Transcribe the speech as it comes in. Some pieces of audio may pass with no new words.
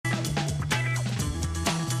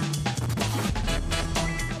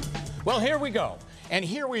Well, here we go. And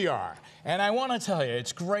here we are. And I want to tell you,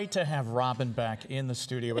 it's great to have Robin back in the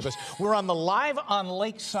studio with us. We're on the Live on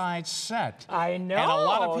Lakeside set. I know. And a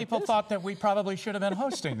lot of people thought that we probably should have been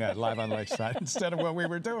hosting that Live on Lakeside instead of what we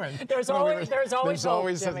were doing. There's always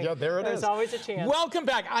hope, yeah, there it is. There's always a chance. Welcome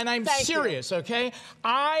back. And I'm Thank serious, you. Okay?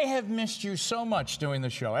 I have missed you so much doing the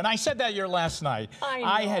show. And I said that here last night.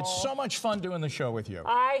 I had so much fun doing the show with you.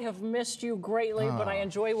 I have missed you greatly, but I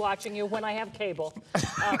enjoy watching you when I have cable.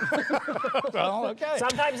 Well, okay.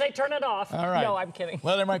 Sometimes they turn it off. All right. No, I'm kidding.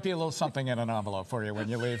 Well, there might be a little something in an envelope for you when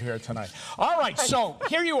you leave here tonight. All right, so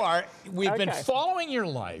here you are. We've been following your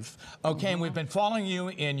life, okay, and we've been following you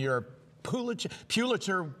in your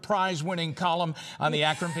Pulitzer Prize-winning column on the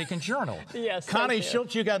Akron Beacon Journal. Yes, Connie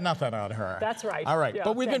Schultz, you got nothing on her. That's right. All right, yeah,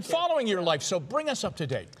 but we've been following your life, so bring us up to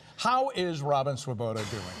date. How is Robin Swoboda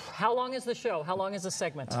doing? How long is the show? How long is the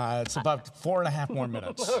segment? It's about 4.5 more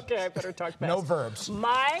minutes. Okay, I better talk fast. No verbs.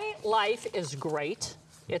 My life is great.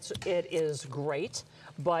 It is great,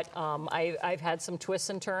 but I've had some twists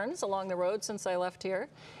and turns along the road since I left here,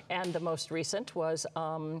 and the most recent was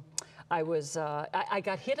I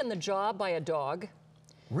got hit in the jaw by a dog.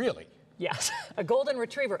 Really? Yes, a golden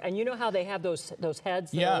retriever, and you know how they have those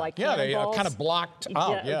heads that are like they are cannonballs? kind of blocked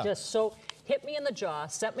out. Yeah, just so hit me in the jaw,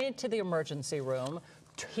 sent me to the emergency room.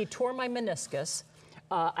 He tore my meniscus.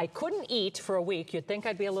 I couldn't eat for a week. You'd think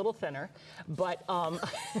I'd be a little thinner, but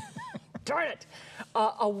darn it.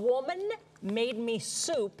 A woman made me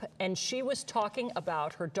soup, and she was talking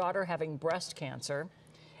about her daughter having breast cancer.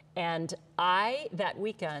 And I, that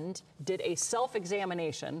weekend, did a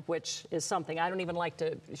self-examination, which is something. I don't even like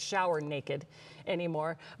to shower naked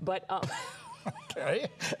anymore, but okay.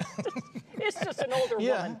 It's just an older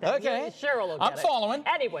woman thing. Okay. Cheryl will get I'm following.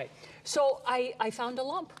 Anyway, so I found a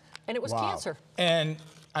lump, and it was cancer. And,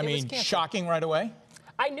 I mean, shocking right away?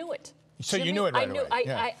 I knew it. So you knew it right away?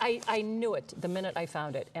 I knew it the minute I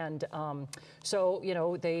found it. And so, you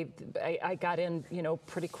know, I got in, you know,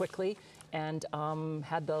 pretty quickly and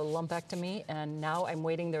had the lumpectomy. And now I'm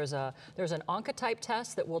waiting. There's an oncotype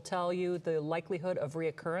test that will tell you the likelihood of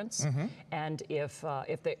reoccurrence. And if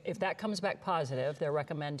that comes back positive, they're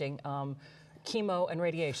recommending chemo and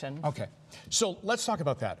radiation. Okay. So let's talk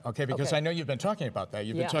about that, okay? Because I know you've been talking about that.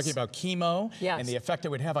 You've been talking about chemo and the effect it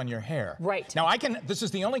would have on your hair. Right. Now, this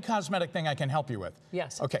is the only cosmetic thing I can help you with.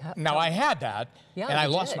 Yes. Okay. Now, I had that, and I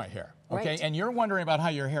lost my hair, okay? Right. And you're wondering about how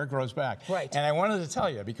your hair grows back. Right. And I wanted to tell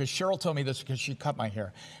you, because Cheryl told me this because she cut my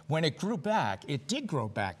hair. When it grew back, it did grow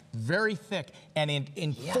back very thick and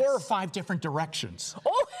in 4 or 5 different directions.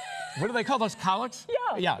 Oh! What do they call those colics?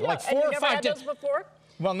 Yeah. Like 4 and you or never 5 had those before?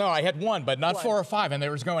 Well, no, I had one, but not 4 or 5, and they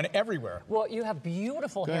was going everywhere. Well, you have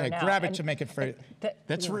beautiful hair now. Grab it to make it free.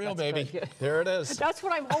 That's real, baby. Good. There it is. That's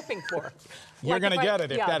what I'm hoping for. You're going to get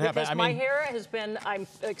it if that happens. Because my hair has been, I'm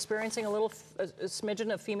experiencing a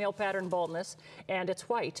smidgen of female pattern baldness, and it's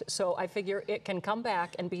white, so I figure it can come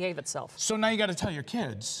back and behave itself. So now you got to tell your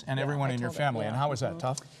kids and everyone in your family, and how was that,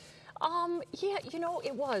 tough? Yeah, you know,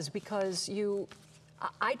 it was, because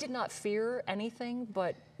I did not fear anything,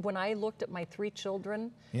 but when I looked at my 3 children,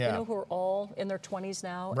 you know, who are all in their 20s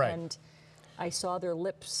now, and I saw their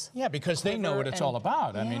lips. Yeah, because they know what it's all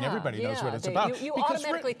about. I mean, everybody knows what it's about. You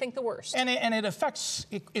automatically think the worst. And it affects,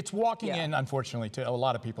 it's walking in, unfortunately, to a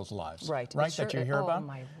lot of people's lives. Right, that you hear about? Oh,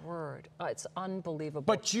 my word. It's unbelievable.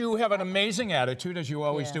 But you have an amazing attitude, as you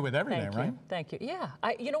always do with everything, right? Thank you. Yeah.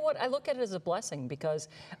 You know what? I look at it as a blessing because,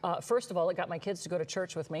 first of all, it got my kids to go to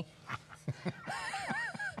church with me.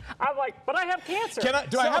 I'm like, but I have cancer.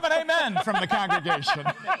 Do I have an amen from the congregation?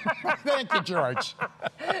 Thank you, George.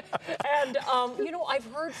 And, you know, I've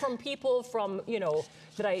heard from people from, you know,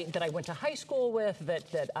 that I went to high school with,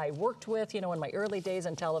 that I worked with, you know, in my early days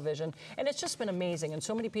on television. And it's just been amazing. And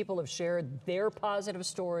so many people have shared their positive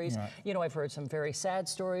stories. Right. You know, I've heard some very sad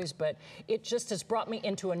stories, but it just has brought me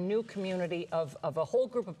into a new community of a whole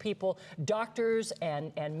group of people, doctors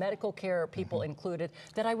and medical care people included,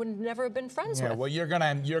 that I would never have been friends with. Well, you're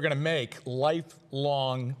gonna make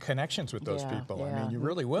lifelong connections with those people. I mean, you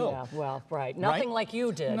really will. Yeah, well, right. Nothing like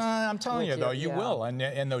you did. No, I'm telling you, though, you will.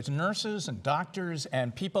 And those nurses and doctors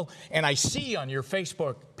and people, and I see on your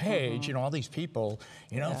Facebook page, you know, all these people,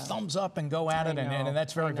 you know, thumbs up and go at it, and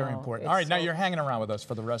that's very, very important. All right, now you're hanging around with us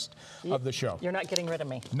for the rest of the show. You're not getting rid of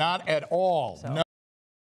me. Not at all. So. No.